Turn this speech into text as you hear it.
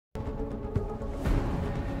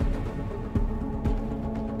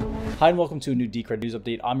Hi and welcome to a new Decred news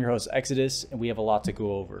update. I'm your host Exodus, and we have a lot to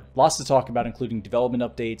go over. Lots to talk about, including development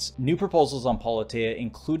updates, new proposals on Politeia,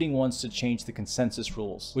 including ones to change the consensus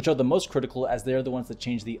rules, which are the most critical as they are the ones that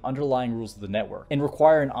change the underlying rules of the network and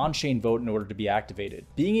require an on-chain vote in order to be activated.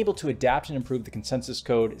 Being able to adapt and improve the consensus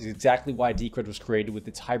code is exactly why Decred was created with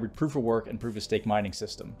its hybrid proof-of-work and proof-of-stake mining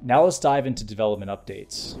system. Now let's dive into development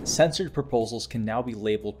updates. Censored proposals can now be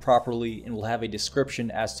labeled properly and will have a description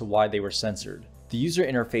as to why they were censored. The user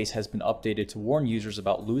interface has been updated to warn users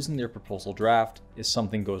about losing their proposal draft if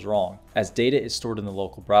something goes wrong, as data is stored in the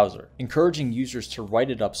local browser, encouraging users to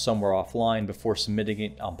write it up somewhere offline before submitting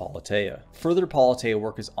it on Politeia. Further Politeia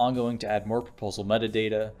work is ongoing to add more proposal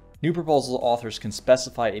metadata. New proposal authors can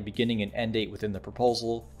specify a beginning and end date within the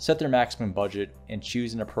proposal, set their maximum budget, and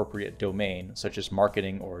choose an appropriate domain, such as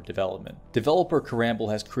marketing or development. Developer Caramble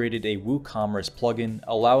has created a WooCommerce plugin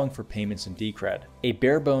allowing for payments in Decred. A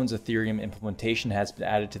bare-bones Ethereum implementation has been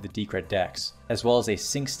added to the Decred DEX, as well as a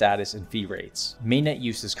sync status and fee rates. Mainnet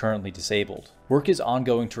use is currently disabled. Work is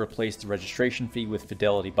ongoing to replace the registration fee with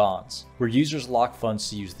Fidelity bonds, where users lock funds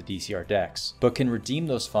to use the DCR DEX, but can redeem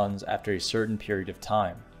those funds after a certain period of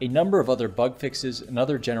time. A number of other bug fixes and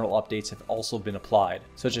other general updates have also been applied,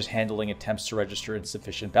 such as handling attempts to register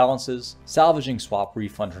insufficient balances, salvaging swap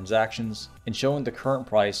refund transactions, and showing the current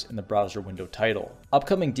price in the browser window title.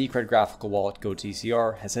 Upcoming Decred graphical wallet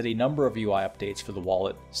GoDCR has had a number of UI updates for the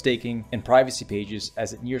wallet, staking, and privacy pages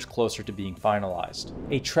as it nears closer to being finalized.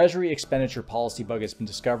 A treasury expenditure policy bug has been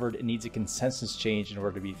discovered and needs a consensus change in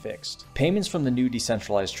order to be fixed. Payments from the new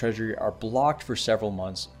decentralized treasury are blocked for several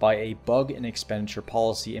months by a bug in expenditure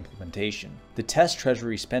policy implementation. The test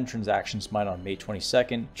treasury spend transactions mined on May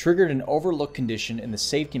 22nd triggered an overlook condition in the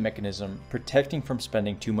safety mechanism protecting from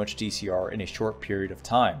spending too much DCR in a short period of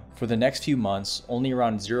time. For the next few months, only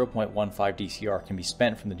around 0.15 DCR can be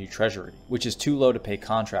spent from the new treasury, which is too low to pay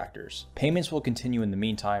contractors. Payments will continue in the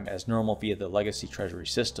meantime as normal via the legacy treasury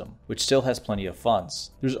system, which still has plenty of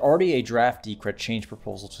funds. There's already a draft Decred change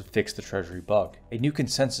proposal to fix the treasury bug. A new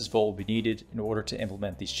consensus vote will be needed in order to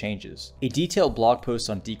implement these changes. A detailed blog post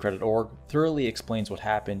on Decred.org thoroughly explains what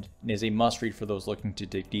happened and is a must-read for those looking to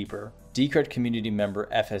dig deeper. Decred community member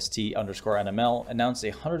FST_NML announced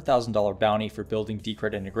a $100,000 bounty for building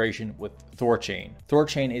Decred integration with Thorchain.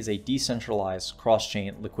 Thorchain is a decentralized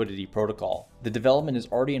cross-chain liquidity protocol. The development is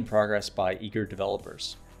already in progress by eager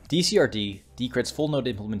developers. DCRD, Decred's full node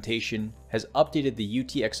implementation, has updated the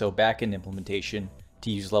UTXO backend implementation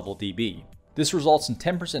to use LevelDB. This results in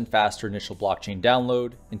 10% faster initial blockchain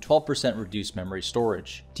download and 12% reduced memory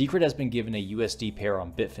storage. Decred has been given a USD pair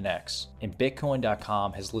on Bitfinex, and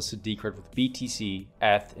Bitcoin.com has listed Decred with BTC,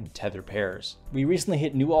 ETH, and Tether pairs. We recently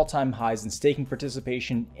hit new all-time highs in staking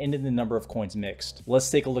participation and in the number of coins mixed.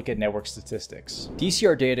 Let's take a look at network statistics.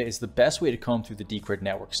 DCR data is the best way to comb through the Decred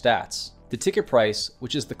network stats. The ticket price,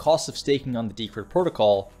 which is the cost of staking on the Decred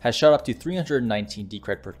protocol, has shot up to 319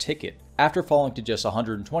 Decred per ticket, after falling to just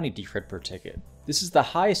 120 Decred per ticket. This is the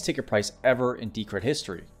highest ticket price ever in Decred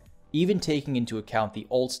history, even taking into account the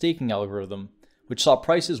old staking algorithm, which saw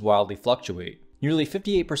prices wildly fluctuate. Nearly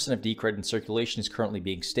 58% of Decred in circulation is currently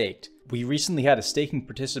being staked. We recently had a staking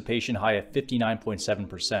participation high of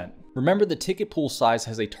 59.7%. Remember, the ticket pool size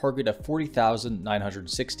has a target of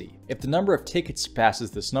 40,960. If the number of tickets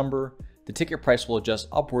surpasses this number, the ticket price will adjust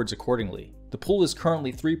upwards accordingly. The pool is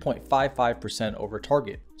currently 3.55% over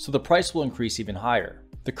target, so the price will increase even higher.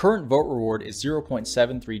 The current vote reward is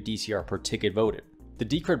 0.73 DCR per ticket voted. The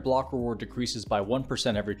Decred block reward decreases by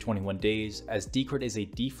 1% every 21 days, as Decred is a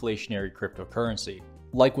deflationary cryptocurrency.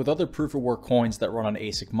 Like with other proof-of-work coins that run on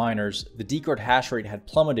ASIC miners, the Decred hash rate had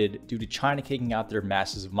plummeted due to China kicking out their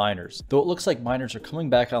masses of miners, though it looks like miners are coming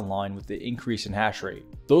back online with the increase in hash rate.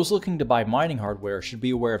 Those looking to buy mining hardware should be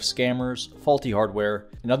aware of scammers, faulty hardware,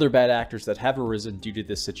 and other bad actors that have arisen due to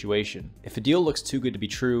this situation. If a deal looks too good to be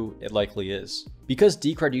true, it likely is. Because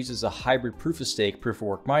Decred uses a hybrid proof-of-stake,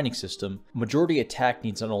 proof-of-work mining system, majority attack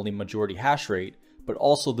needs not only majority hash rate, but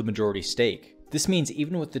also the majority stake. This means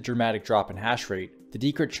even with the dramatic drop in hash rate, the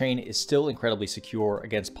Decred chain is still incredibly secure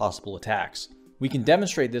against possible attacks. We can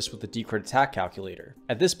demonstrate this with the Decred attack calculator.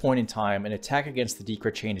 At this point in time, an attack against the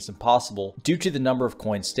Decred chain is impossible due to the number of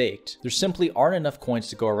coins staked. There simply aren't enough coins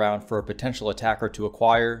to go around for a potential attacker to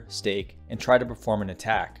acquire, stake, and try to perform an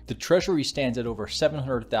attack. The treasury stands at over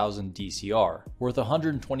 700,000 DCR, worth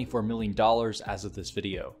 $124 million as of this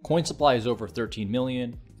video. Coin supply is over 13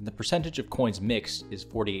 million, and the percentage of coins mixed is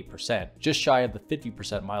 48%, just shy of the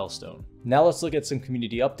 50% milestone. Now let's look at some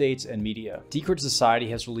community updates and media. Decred Society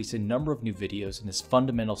has released a number of new videos in this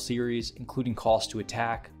fundamental series, including cost to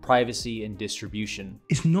attack, privacy, and distribution.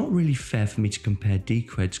 It's not really fair for me to compare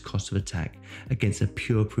Decred's cost of attack against a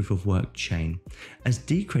pure proof-of-work chain, as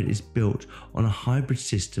Decred is built on a hybrid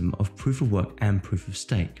system of proof-of-work and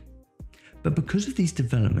proof-of-stake. But because of these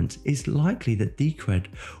developments, it's likely that Decred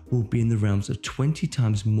will be in the realms of 20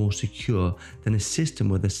 times more secure than a system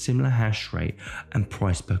with a similar hash rate and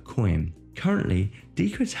price per coin. Currently,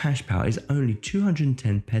 Decred's hash power is only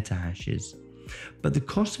 210 petahashes, but the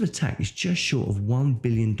cost of attack is just short of $1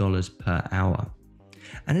 billion per hour.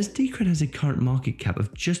 And as Decred has a current market cap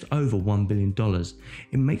of just over $1 billion,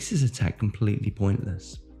 it makes this attack completely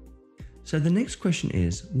pointless. So the next question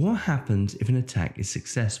is, what happens if an attack is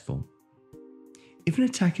successful? If an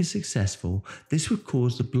attack is successful, this would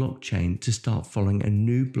cause the blockchain to start following a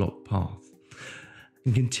new block path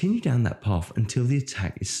and continue down that path until the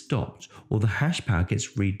attack is stopped or the hash power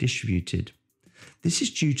gets redistributed. This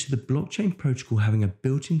is due to the blockchain protocol having a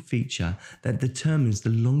built-in feature that determines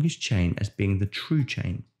the longest chain as being the true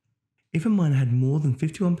chain. If a miner had more than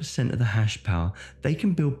 51% of the hash power, they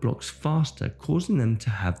can build blocks faster, causing them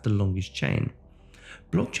to have the longest chain.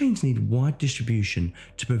 Blockchains need wide distribution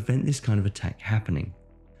to prevent this kind of attack happening.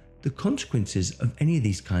 The consequences of any of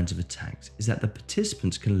these kinds of attacks is that the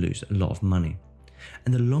participants can lose a lot of money.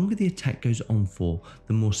 And the longer the attack goes on for,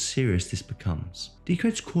 the more serious this becomes.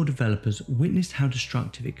 Decred's core developers witnessed how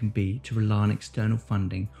destructive it can be to rely on external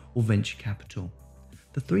funding or venture capital.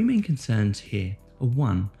 The three main concerns here are: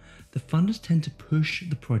 1. The funders tend to push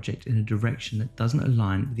the project in a direction that doesn't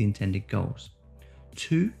align with the intended goals.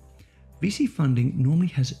 2. VC funding normally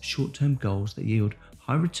has short-term goals that yield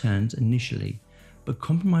high returns initially, but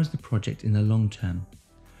compromise the project in the long term.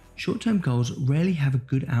 Short-term goals rarely have a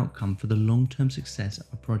good outcome for the long-term success of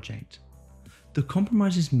a project. The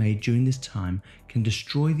compromises made during this time can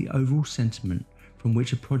destroy the overall sentiment from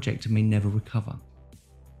which a project may never recover.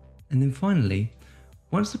 And then finally,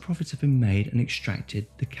 once the profits have been made and extracted,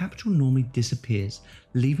 the capital normally disappears,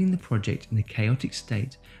 leaving the project in a chaotic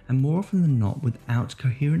state and more often than not without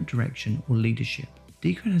coherent direction or leadership.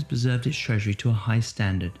 Decred has preserved its treasury to a high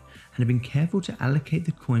standard and have been careful to allocate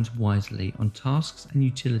the coins wisely on tasks and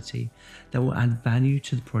utility that will add value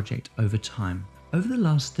to the project over time. Over the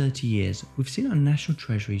last 30 years, we've seen our national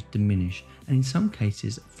treasuries diminish and in some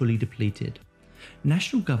cases fully depleted.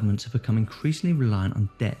 National governments have become increasingly reliant on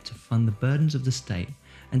debt to fund the burdens of the state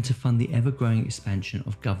and to fund the ever-growing expansion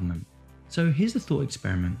of government. So here's the thought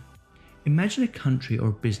experiment. Imagine a country or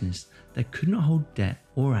a business that could not hold debt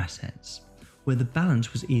or assets, where the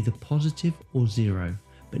balance was either positive or zero,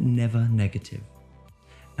 but never negative,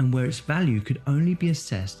 and where its value could only be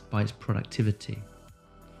assessed by its productivity.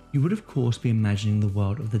 You would of course be imagining the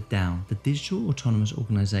world of the DAO, the Digital Autonomous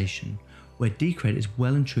Organization, where Decred is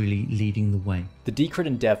well and truly leading the way. The Decred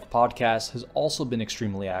in Depth podcast has also been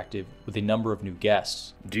extremely active with a number of new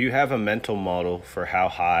guests. Do you have a mental model for how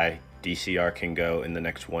high DCR can go in the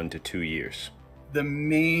next 1 to 2 years? The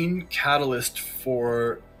main catalyst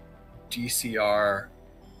for DCR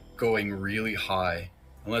going really high,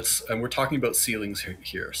 and we're talking about ceilings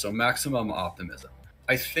here, so maximum optimism.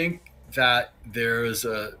 I think that there's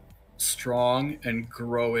a strong and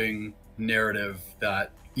growing narrative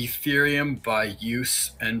that Ethereum by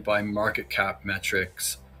use and by market cap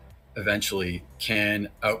metrics eventually can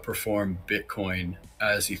outperform Bitcoin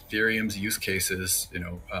as Ethereum's use cases,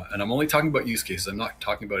 and I'm only talking about use cases, I'm not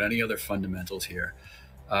talking about any other fundamentals here,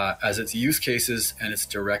 as its use cases and its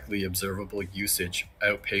directly observable usage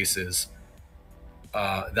outpaces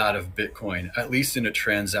that of Bitcoin, at least in a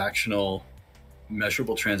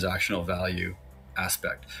measurable transactional value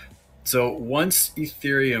aspect. So once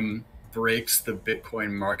Ethereum breaks the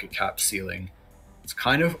Bitcoin market cap ceiling, it's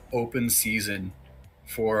kind of open season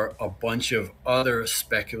for a bunch of other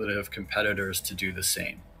speculative competitors to do the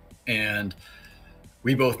same. And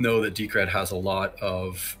we both know that Decred has a lot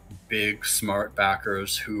of big, smart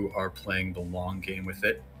backers who are playing the long game with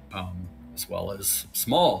it, as well as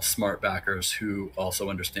small, smart backers who also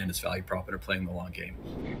understand its value prop and are playing the long game.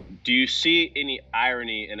 Do you see any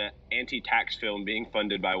irony in an anti-tax film being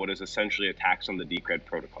funded by what is essentially a tax on the Decred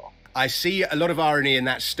protocol? I see a lot of irony in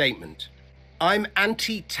that statement. I'm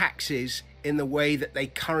anti-taxes in the way that they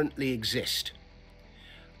currently exist.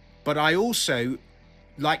 But I also,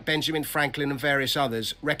 like Benjamin Franklin and various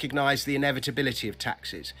others, recognize the inevitability of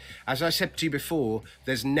taxes. As I said to you before,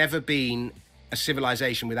 there's never been a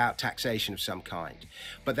civilization without taxation of some kind.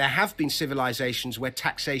 But there have been civilizations where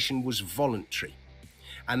taxation was voluntary.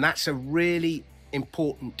 And that's a really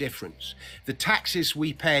important difference. The taxes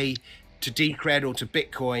we pay to Decred or to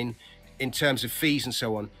Bitcoin in terms of fees and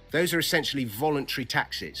so on, those are essentially voluntary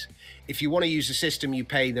taxes. If you want to use the system, you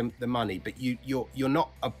pay them the money, but you're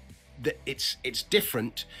not it's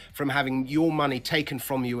different from having your money taken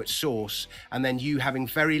from you at source and then you having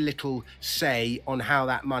very little say on how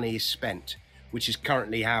that money is spent, which is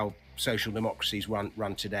currently how social democracies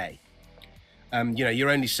run today. Your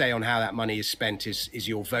only say on how that money is spent is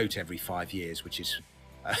your vote every 5 years, which is,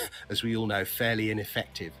 as we all know, fairly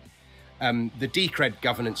ineffective. The Decred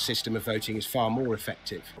governance system of voting is far more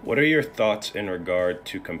effective. What are your thoughts in regard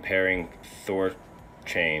to comparing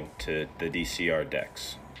Thorchain to the DCR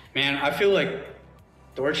DEX? Man, I feel like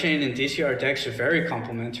Thorchain and DCR DEX are very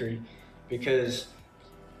complementary because,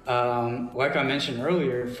 like I mentioned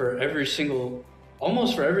earlier,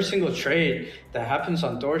 almost for every single trade that happens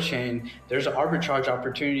on Thorchain, there's an arbitrage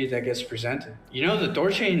opportunity that gets presented. The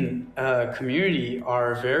Thorchain community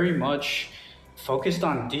are very much focused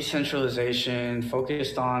on decentralization,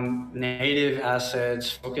 focused on native assets,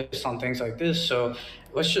 focused on things like this. So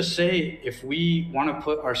let's just say if we want to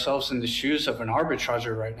put ourselves in the shoes of an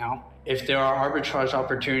arbitrager right now, if there are arbitrage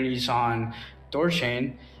opportunities on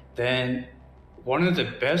Thorchain, then one of the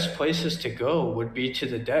best places to go would be to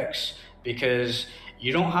the DEX, because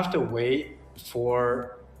you don't have to wait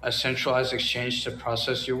for a centralized exchange to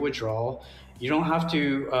process your withdrawal. You don't have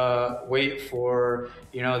to wait for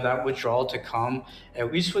that withdrawal to come.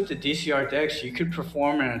 At least with the DCR DEX, you could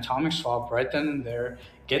perform an atomic swap right then and there,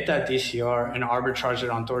 get that DCR, and arbitrage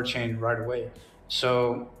it on Thorchain right away.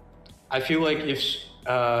 So I feel like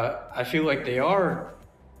they are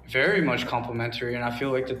very much complementary, and I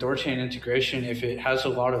feel like the Thorchain integration, if it has a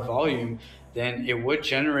lot of volume, then it would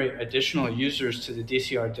generate additional users to the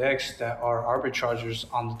DCR DEX that are arbitragers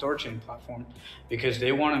on the Thorchain platform, because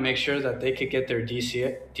they want to make sure that they could get their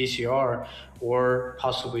DCR or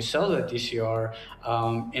possibly sell that DCR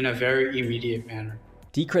in a very immediate manner.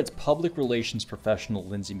 Decred's public relations professional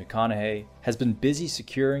Lindsay McConaughey has been busy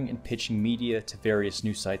securing and pitching media to various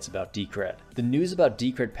news sites about Decred. The news about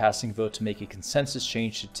Decred passing a vote to make a consensus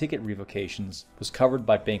change to ticket revocations was covered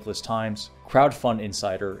by Bankless Times, Crowdfund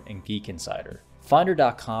Insider, and Geek Insider.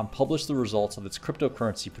 Finder.com published the results of its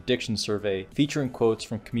cryptocurrency prediction survey featuring quotes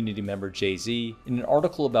from community member Jay-Z. In an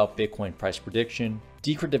article about Bitcoin price prediction,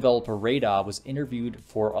 Decred developer Radar was interviewed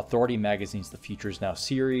for Authority Magazine's The Future Is Now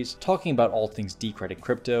series, talking about all things Decred and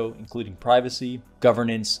crypto, including privacy,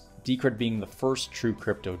 governance, Decred being the first true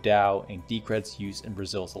crypto DAO, and Decred's use in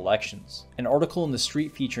Brazil's elections. An article in The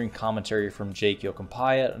Street featuring commentary from Jake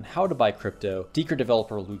Yokompaya on how to buy crypto, Decred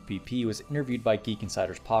developer Luke BP was interviewed by Geek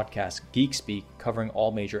Insider's podcast Geek Speak, covering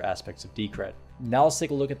all major aspects of Decred. Now let's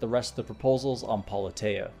take a look at the rest of the proposals on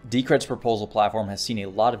Politeia. Decred's proposal platform has seen a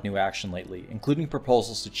lot of new action lately, including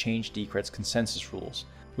proposals to change Decred's consensus rules,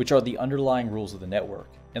 which are the underlying rules of the network,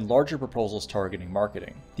 and larger proposals targeting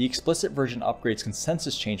marketing. The explicit version upgrades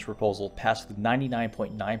consensus change proposal passed with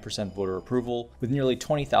 99.9% voter approval, with nearly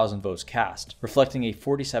 20,000 votes cast, reflecting a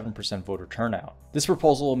 47% voter turnout. This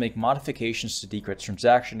proposal will make modifications to Decred's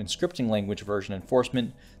transaction and scripting language version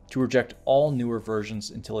enforcement to reject all newer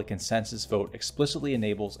versions until a consensus vote explicitly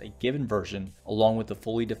enables a given version along with the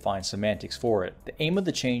fully defined semantics for it. The aim of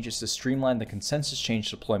the change is to streamline the consensus change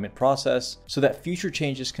deployment process so that future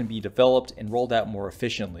changes can be developed and rolled out more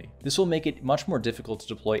efficiently. This will make it much more difficult to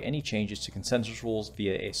deploy any changes to consensus rules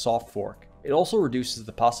via a soft fork. It also reduces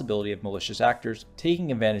the possibility of malicious actors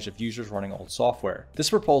taking advantage of users running old software. This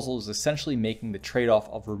proposal is essentially making the trade-off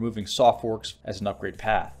of removing soft forks as an upgrade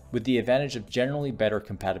path, with the advantage of generally better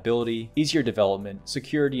compatibility, easier development,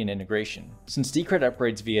 security, and integration. Since Decred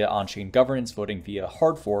upgrades via on-chain governance voting via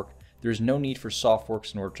hard fork, there is no need for soft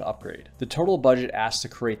forks in order to upgrade. The total budget asked to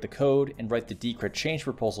create the code and write the Decred change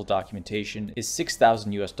proposal documentation is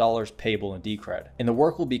 $6,000 payable in Decred, and the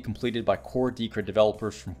work will be completed by core Decred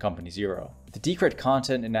developers from Company Zero. The Decred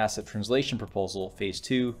content and asset translation proposal, Phase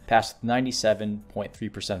 2, passed with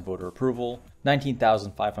 97.3% voter approval,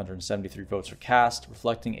 19,573 votes were cast,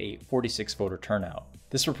 reflecting a 46 voter turnout.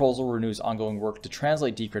 This proposal renews ongoing work to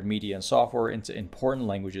translate Decred media and software into important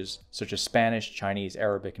languages such as Spanish, Chinese,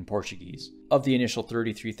 Arabic, and Portuguese. Of the initial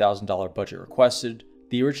 $33,000 budget requested,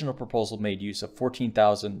 the original proposal made use of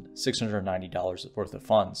 $14,690 worth of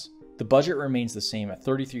funds. The budget remains the same at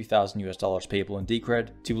 $33,000 payable in Decred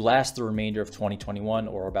to last the remainder of 2021,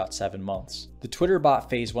 or about 7 months. The Twitter bot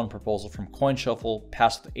Phase 1 proposal from CoinShuffle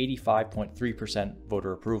passed with 85.3%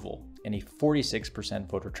 voter approval and a 46%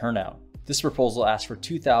 voter turnout. This proposal asks for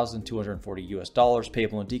 $2,240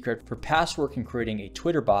 payable in Decred for past work in creating a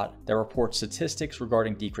Twitter bot that reports statistics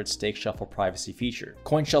regarding Decred's Stake Shuffle privacy feature.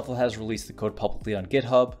 CoinShuffle has released the code publicly on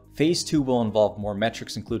GitHub. Phase 2 will involve more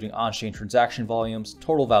metrics including on-chain transaction volumes,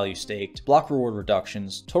 total value staked, block reward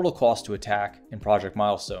reductions, total cost to attack, and project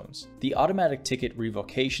milestones. The automatic ticket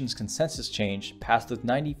revocations consensus change passed with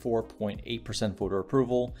 94.8% voter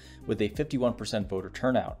approval with a 51% voter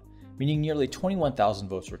turnout, meaning nearly 21,000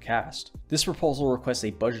 votes were cast. This proposal requests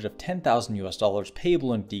a budget of $10,000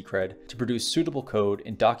 payable in Decred to produce suitable code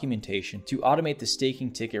and documentation to automate the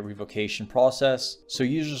staking ticket revocation process, so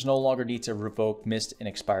users no longer need to revoke missed and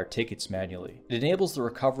expired tickets manually. It enables the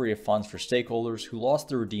recovery of funds for stakeholders who lost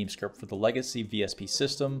the redeem script for the legacy VSP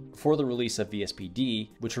system before the release of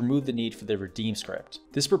VSPD, which removed the need for the redeem script.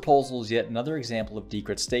 This proposal is yet another example of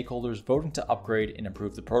Decred stakeholders voting to upgrade and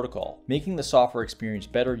improve the protocol, making the software experience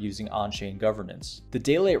better using on-chain governance. The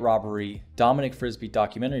Daylight Robbery Dominic Frisby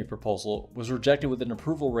documentary proposal was rejected with an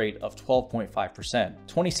approval rate of 12.5%.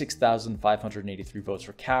 26,583 votes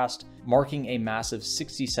were cast, marking a massive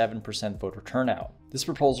 67% voter turnout. This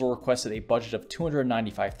proposal requested a budget of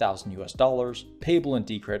 $295,000 payable in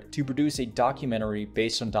Decred to produce a documentary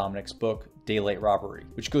based on Dominic's book Daylight Robbery,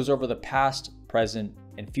 which goes over the past, present,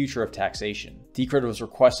 and future of taxation. Decred was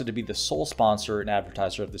requested to be the sole sponsor and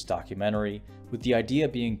advertiser of this documentary, with the idea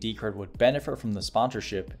being Decred would benefit from the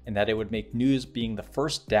sponsorship and that it would make news being the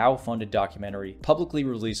first DAO-funded documentary publicly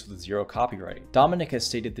released with zero copyright. Dominic has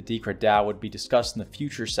stated the Decred DAO would be discussed in the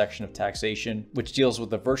future section of taxation, which deals with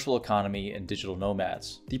the virtual economy and digital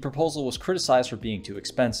nomads. The proposal was criticized for being too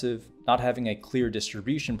expensive, not having a clear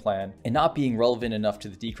distribution plan, and not being relevant enough to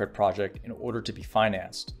the Decred project in order to be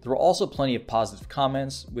financed. There were also plenty of positive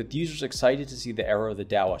comments, with users excited to see the era of the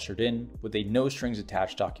DAO ushered in, with a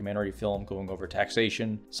no-strings-attached documentary film going over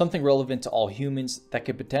taxation, something relevant to all humans that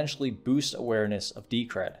could potentially boost awareness of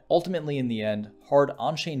Decred. Ultimately, in the end, hard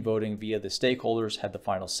on-chain voting via the stakeholders had the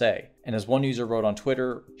final say. And as one user wrote on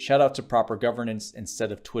Twitter, shout out to proper governance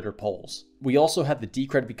instead of Twitter polls. We also had the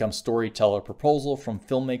Decred Become Storyteller proposal from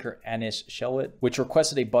filmmaker Anish Shelwit, which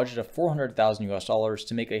requested a budget of $400,000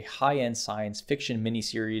 to make a high-end science fiction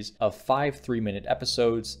miniseries of 5 3-minute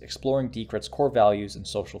episodes exploring Decred's core values and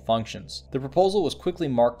social functions. The proposal was quickly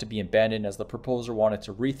marked to be abandoned as the proposer wanted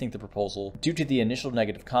to rethink the proposal due to the initial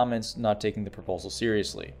negative comments not taking the proposal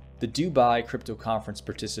seriously. The Dubai Crypto Conference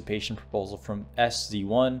participation proposal from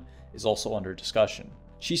SZ1 is also under discussion.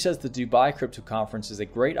 She says the Dubai Crypto Conference is a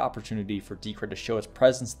great opportunity for Decred to show its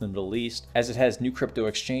presence in the Middle East, as it has new crypto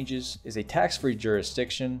exchanges, is a tax-free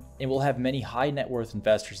jurisdiction, and will have many high net worth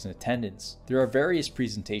investors in attendance. There are various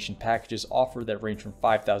presentation packages offered that range from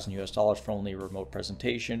 $5,000 for only a remote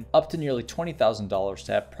presentation, up to nearly $20,000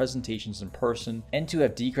 to have presentations in person, and to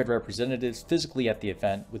have Decred representatives physically at the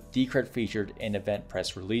event, with Decred featured in event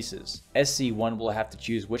press releases. SC1 will have to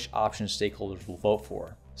choose which option stakeholders will vote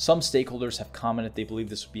for. Some stakeholders have commented they believe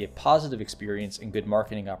this would be a positive experience and good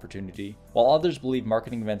marketing opportunity, while others believe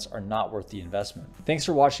marketing events are not worth the investment. Thanks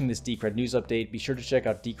for watching this Decred news update. Be sure to check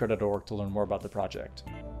out decred.org to learn more about the project.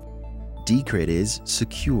 Decred is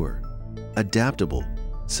secure, adaptable,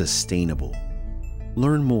 sustainable.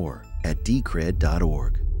 Learn more at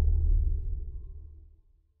decred.org.